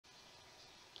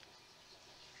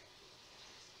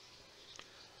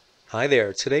Hi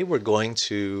there. Today we're going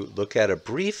to look at a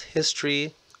brief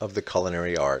history of the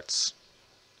culinary arts.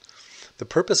 The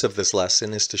purpose of this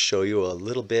lesson is to show you a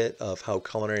little bit of how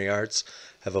culinary arts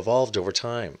have evolved over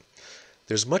time.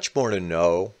 There's much more to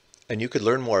know, and you could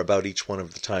learn more about each one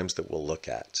of the times that we'll look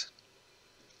at.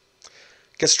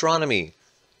 Gastronomy.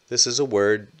 This is a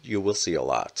word you will see a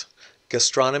lot.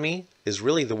 Gastronomy is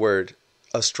really the word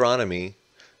astronomy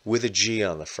with a G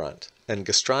on the front. And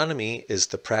gastronomy is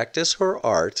the practice or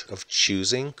art of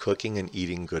choosing, cooking, and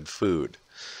eating good food.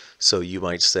 So you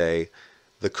might say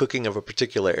the cooking of a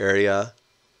particular area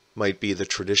might be the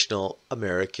traditional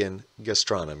American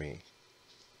gastronomy.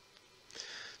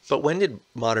 But when did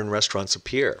modern restaurants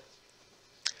appear?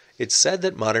 It's said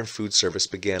that modern food service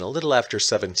began a little after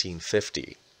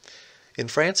 1750. In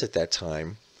France at that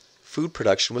time, food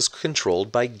production was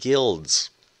controlled by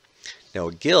guilds. Now,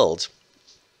 a guild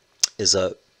is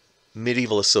a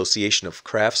medieval association of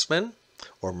craftsmen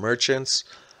or merchants.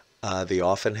 They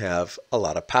often have a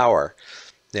lot of power.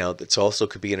 Now, it also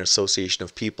could be an association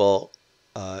of people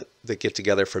that get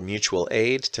together for mutual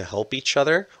aid to help each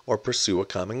other or pursue a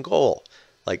common goal.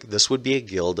 Like this would be a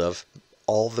guild of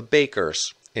all the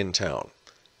bakers in town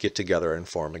get together and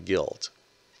form a guild.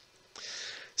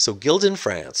 So guild in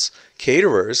France,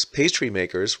 caterers, pastry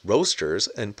makers, roasters,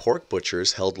 and pork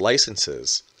butchers held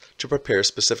licenses to prepare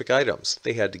specific items.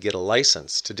 They had to get a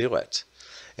license to do it.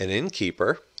 An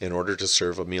innkeeper, in order to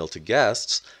serve a meal to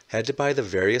guests, had to buy the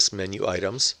various menu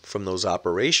items from those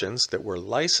operations that were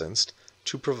licensed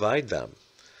to provide them.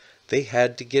 They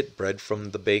had to get bread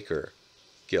from the baker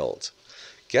guild.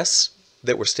 Guests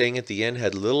that were staying at the inn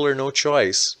had little or no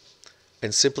choice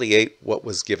and simply ate what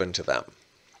was given to them.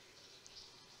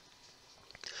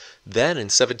 Then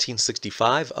in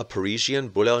 1765, a Parisian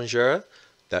boulanger,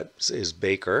 that is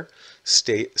baker,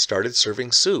 started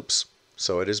serving soups.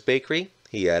 So at his bakery,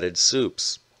 he added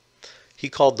soups. He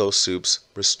called those soups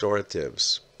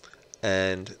restoratives.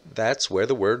 And that's where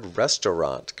the word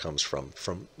restaurant comes from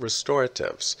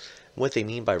restoratives. What they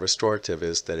mean by restorative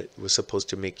is that it was supposed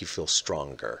to make you feel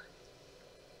stronger.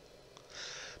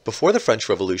 Before the French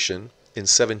Revolution, in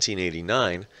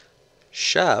 1789,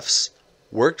 chefs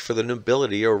worked for the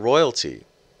nobility or royalty.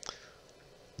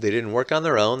 They didn't work on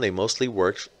their own. They mostly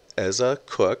worked as a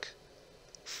cook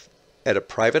at a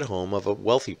private home of a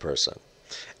wealthy person.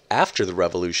 After the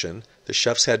revolution, the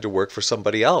chefs had to work for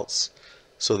somebody else.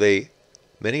 So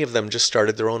many of them just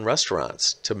started their own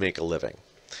restaurants to make a living.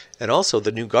 And also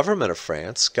the new government of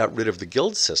France got rid of the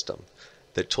guild system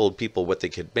that told people what they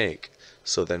could make.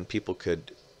 So then people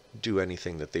could do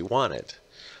anything that they wanted.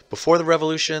 Before the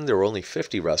revolution, there were only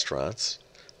 50 restaurants,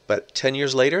 but 10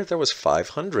 years later, there was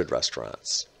 500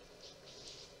 restaurants.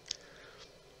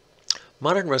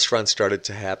 Modern restaurants started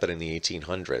to happen in the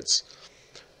 1800s.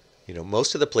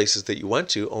 Most of the places that you went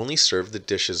to only served the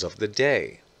dishes of the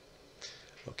day.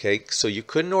 Okay, so you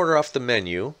couldn't order off the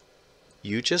menu.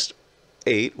 You just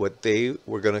ate what they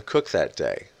were going to cook that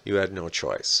day. You had no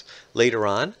choice. Later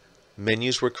on,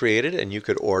 menus were created and you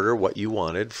could order what you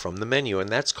wanted from the menu, and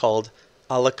that's called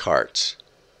a la carte.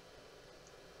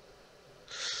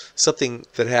 Something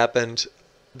that happened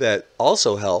that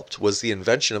also helped was the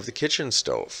invention of the kitchen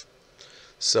stove.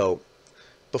 So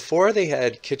before they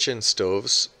had kitchen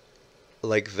stoves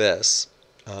like this,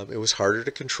 it was harder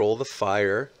to control the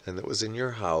fire and that was in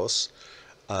your house.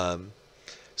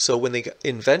 So when they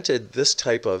invented this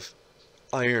type of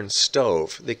iron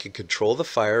stove, they could control the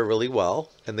fire really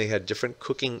well, and they had different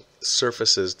cooking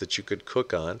surfaces that you could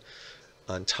cook on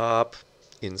top,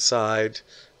 inside.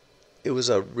 It was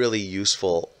a really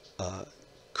useful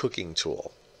cooking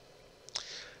tool.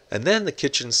 And then the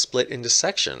kitchen split into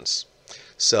sections.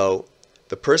 So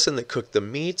the person that cooked the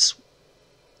meats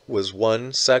was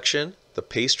one section, the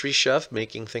pastry chef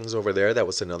making things over there, that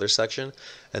was another section,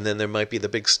 and then there might be the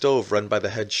big stove run by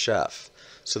the head chef.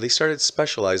 So they started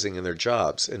specializing in their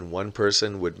jobs, and one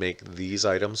person would make these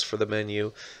items for the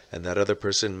menu, and that other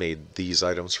person made these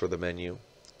items for the menu,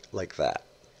 like that.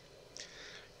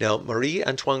 Now,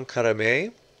 Marie-Antoine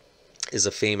Carême is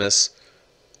a famous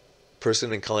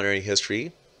person in culinary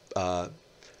history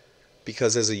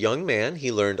because as a young man,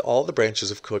 he learned all the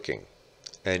branches of cooking,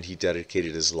 and he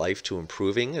dedicated his life to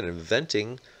improving and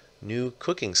inventing new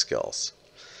cooking skills.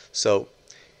 So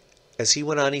as he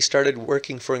went on, he started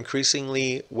working for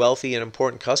increasingly wealthy and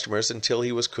important customers until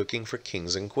he was cooking for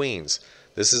kings and queens.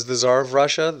 This is the Tsar of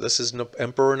Russia. This is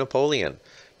Emperor Napoleon.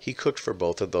 He cooked for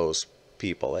both of those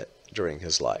people during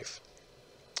his life.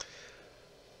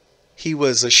 He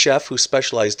was a chef who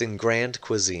specialized in grand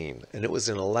cuisine, and it was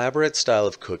an elaborate style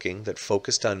of cooking that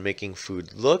focused on making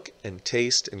food look and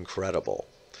taste incredible.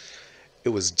 It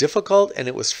was difficult and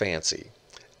it was fancy,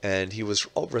 And he was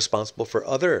responsible for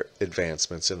other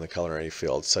advancements in the culinary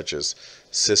field, such as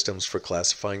systems for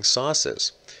classifying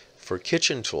sauces, for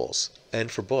kitchen tools,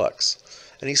 and for books.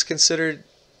 And he's considered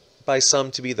by some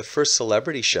to be the first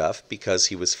celebrity chef because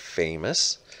he was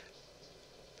famous.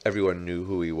 Everyone knew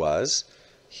who he was.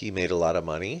 He made a lot of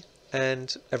money,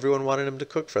 and everyone wanted him to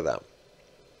cook for them.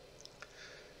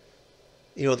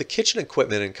 You know, the kitchen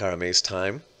equipment in Caramé's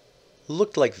time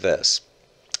looked like this.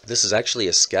 This is actually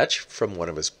a sketch from one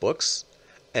of his books,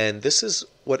 and this is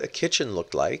what a kitchen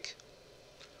looked like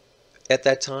at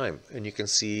that time. And you can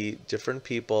see different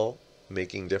people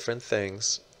making different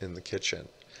things in the kitchen.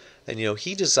 And you know,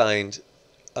 he designed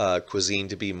cuisine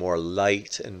to be more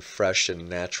light and fresh and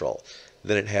natural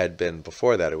than it had been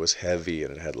before that. It was heavy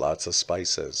and it had lots of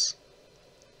spices.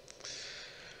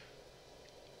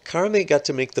 Caramé got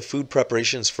to make the food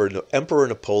preparations for Emperor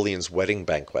Napoleon's wedding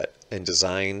banquet and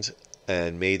designed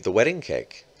and made the wedding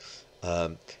cake.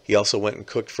 He also went and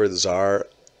cooked for the Tsar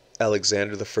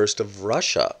Alexander I of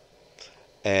Russia.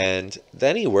 And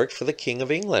then he worked for the King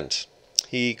of England.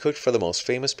 He cooked for the most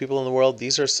famous people in the world.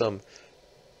 These are some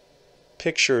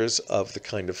pictures of the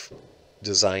kind of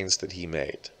designs that he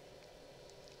made.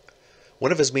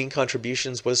 One of his main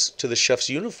contributions was to the chef's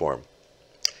uniform.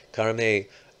 Caramé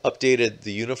updated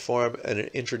the uniform and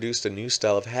introduced a new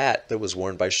style of hat that was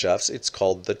worn by chefs. It's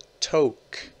called the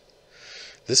toque.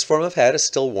 This form of hat is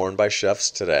still worn by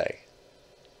chefs today.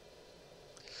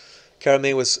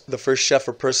 Caramé was the first chef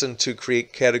or person to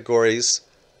create categories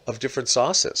of different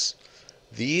sauces.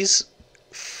 It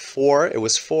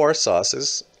was 4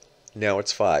 sauces, now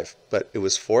it's 5, but it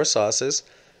was 4 sauces,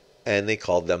 and they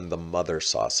called them the mother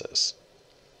sauces.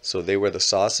 So they were the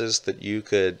sauces that you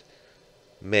could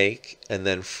make, and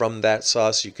then from that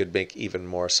sauce you could make even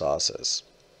more sauces.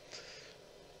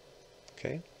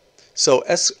 Okay, so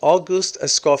Auguste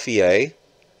Escoffier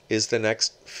is the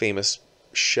next famous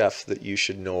chef that you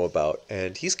should know about,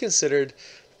 and he's considered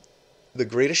the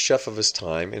greatest chef of his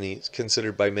time, and he's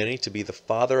considered by many to be the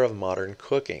father of modern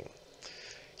cooking.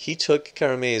 He took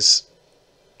Caramé's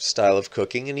style of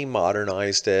cooking and he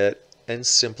modernized it and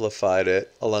simplified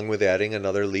it, along with adding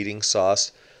another leading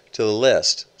sauce to the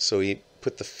list. So he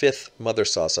put the 5th mother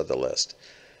sauce on the list.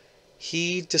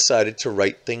 He decided to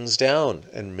write things down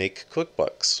and make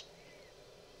cookbooks.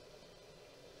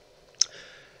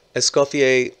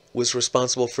 Escoffier was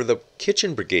responsible for the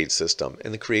kitchen brigade system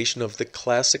and the creation of the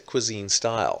classic cuisine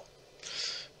style.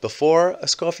 Before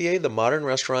Escoffier, the modern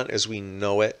restaurant as we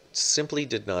know it simply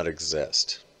did not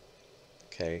exist.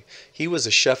 Okay, he was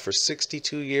a chef for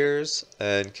 62 years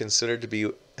and considered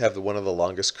to have one of the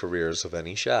longest careers of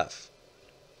any chef.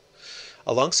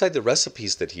 Alongside the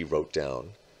recipes that he wrote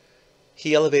down,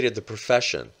 he elevated the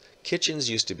profession. Kitchens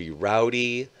used to be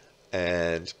rowdy,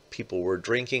 and people were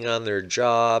drinking on their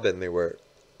job, and they were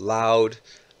loud.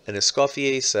 And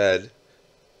Escoffier said,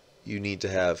 you need to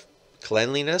have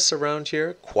cleanliness around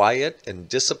here, quiet, and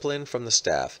discipline from the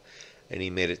staff. And he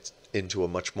made it into a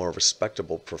much more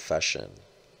respectable profession.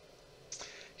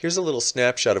 Here's a little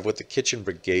snapshot of what the kitchen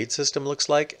brigade system looks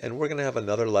like, and we're going to have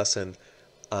another lesson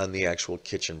on the actual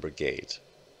kitchen brigade.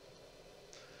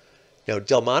 Now,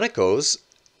 Delmonico's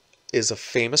is a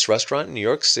famous restaurant in New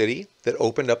York City that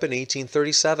opened up in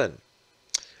 1837.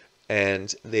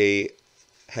 And they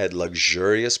had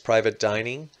luxurious private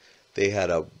dining. They had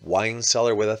a wine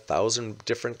cellar with 1,000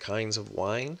 different kinds of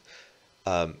wine.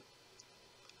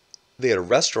 They had a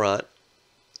restaurant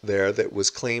there that was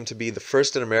claimed to be the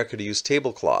first in America to use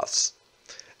tablecloths.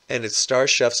 And its star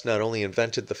chefs not only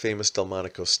invented the famous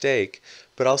Delmonico steak,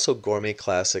 but also gourmet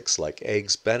classics like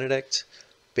Eggs Benedict,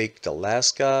 Baked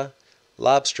Alaska,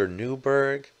 Lobster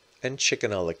Newburgh, and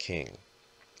Chicken a la King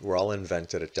were all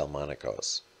invented at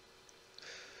Delmonico's.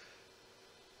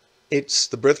 It's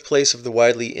the birthplace of the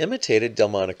widely imitated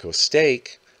Delmonico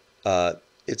steak.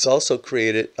 It's also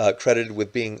credited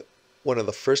with being one of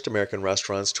the first American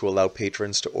restaurants to allow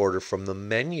patrons to order from the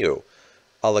menu,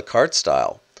 a la carte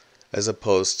style, as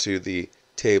opposed to the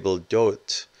table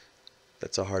d'hôte.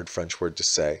 That's a hard French word to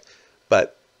say.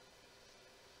 But,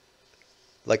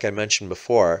 like I mentioned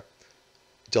before,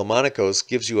 Delmonico's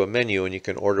gives you a menu and you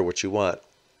can order what you want.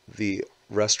 The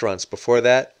restaurants before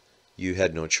that, you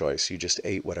had no choice. You just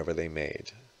ate whatever they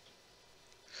made.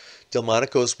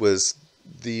 Delmonico's was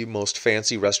the most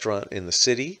fancy restaurant in the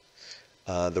city.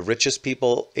 The richest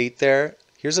people ate there.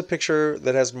 Here's a picture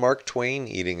that has Mark Twain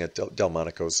eating at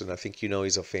Delmonico's, and I think you know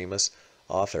he's a famous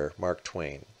author, Mark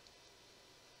Twain.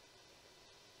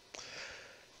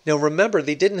 Now remember,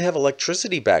 they didn't have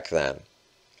electricity back then.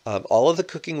 All of the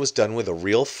cooking was done with a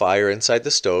real fire inside the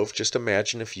stove. Just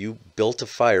imagine if you built a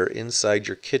fire inside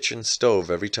your kitchen stove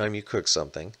every time you cook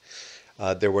something.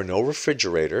 There were no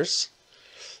refrigerators.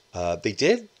 They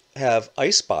did have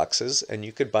ice boxes, and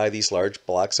you could buy these large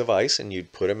blocks of ice, and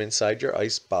you'd put them inside your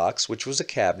ice box, which was a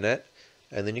cabinet,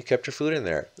 and then you kept your food in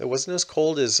there. It wasn't as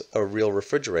cold as a real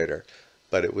refrigerator,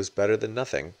 but it was better than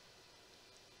nothing.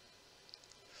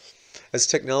 As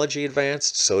technology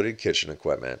advanced, so did kitchen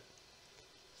equipment.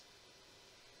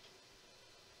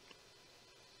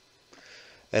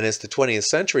 And as the 20th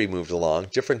century moved along,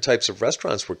 different types of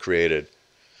restaurants were created.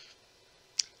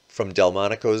 From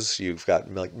Delmonico's, you've got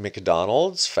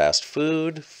McDonald's, fast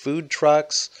food, food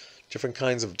trucks, different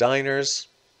kinds of diners.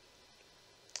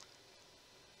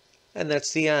 And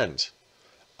that's the end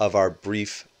of our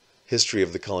brief history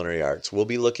of the culinary arts. We'll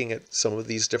be looking at some of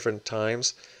these different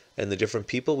times and the different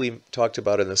people we talked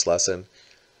about in this lesson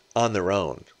on their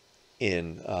own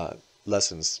in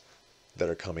lessons that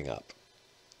are coming up.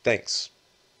 Thanks.